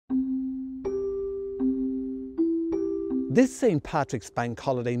This St. Patrick's Bank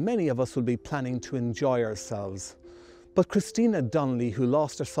holiday, many of us will be planning to enjoy ourselves. But Christina Donnelly, who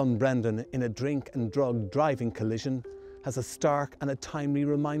lost her son Brendan in a drink and drug driving collision, has a stark and a timely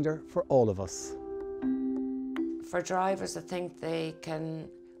reminder for all of us. For drivers that think they can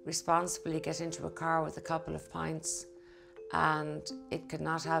responsibly get into a car with a couple of pints and it could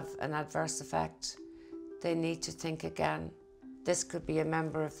not have an adverse effect, they need to think again. This could be a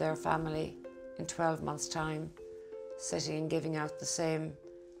member of their family in 12 months' time, sitting and giving out the same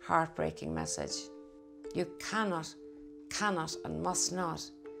heartbreaking message. You cannot and must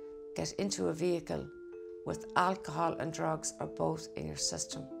not get into a vehicle with alcohol and drugs or both in your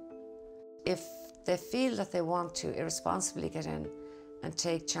system. If they feel that they want to irresponsibly get in and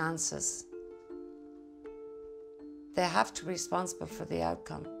take chances, they have to be responsible for the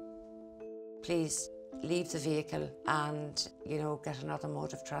outcome. Please leave the vehicle and, get another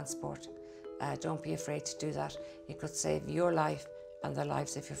mode of transport. Don't be afraid to do that. It could save your life and the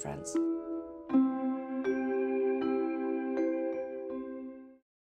lives of your friends.